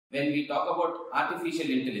when we talk about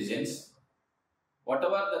artificial intelligence,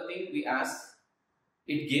 whatever the thing we ask,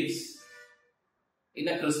 it gives in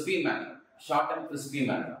a crispy manner, short and crispy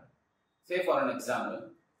manner. Say for an example,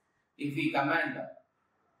 if we command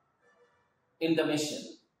in the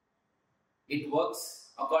machine, it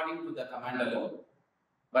works according to the command alone.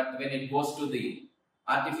 But when it goes to the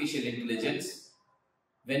artificial intelligence,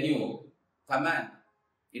 when you command,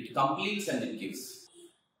 it completes and it gives.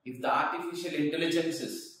 If the artificial intelligence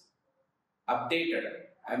is updated,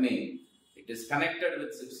 it is connected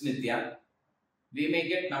with SIPSNITYA, we may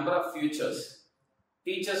get number of futures.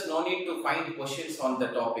 Teachers no need to find questions on the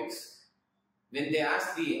topics. When they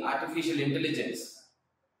ask the artificial intelligence,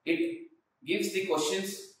 it gives the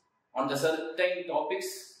questions on the certain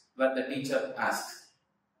topics where the teacher asks.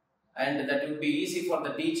 And that will be easy for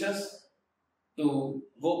the teachers to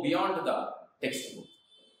go beyond the textbook.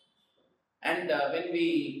 And when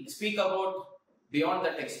we speak about beyond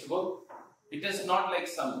the textbook, it is not like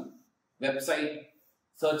some website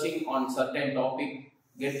searching on certain topic,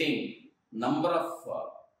 getting number of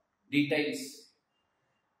details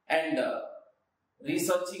and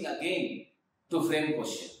researching again to frame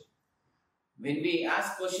question. When we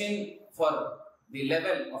ask question for the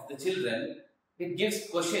level of the children, it gives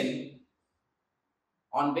question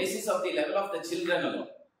on basis of the level of the children alone.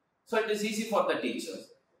 So it is easy for the teachers.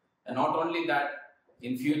 And not only that,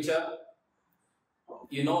 in future,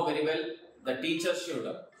 you know very well, the teacher should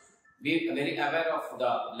be very aware of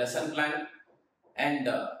the lesson plan and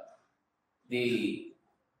the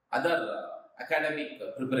other academic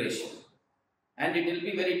preparation. And it will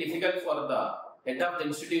be very difficult for the head of the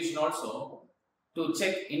institution also to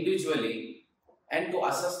check individually and to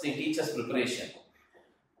assess the teacher's preparation.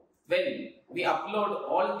 When we upload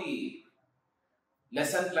all the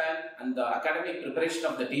lesson plan and the academic preparation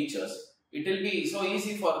of the teachers, it will be so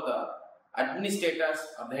easy for the administrators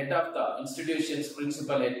or the head of the institutions,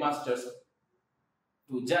 principal, headmasters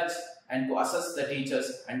to judge and to assess the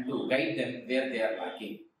teachers and to guide them where they are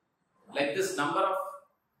lacking. Like this, number of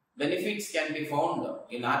benefits can be found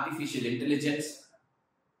in artificial intelligence,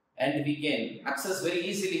 and we can access very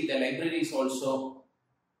easily the libraries also.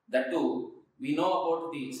 That too, we know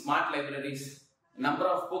about the smart libraries. Number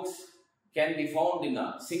of books can be found in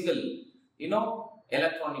a single,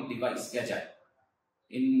 electronic device, gadget.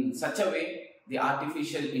 In such a way, the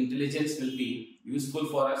artificial intelligence will be useful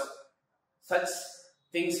for us. Such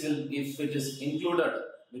things will, if it is included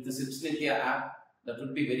with the SIPSNITYA app, that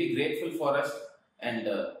would be very grateful for us, and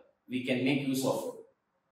we can make use of it.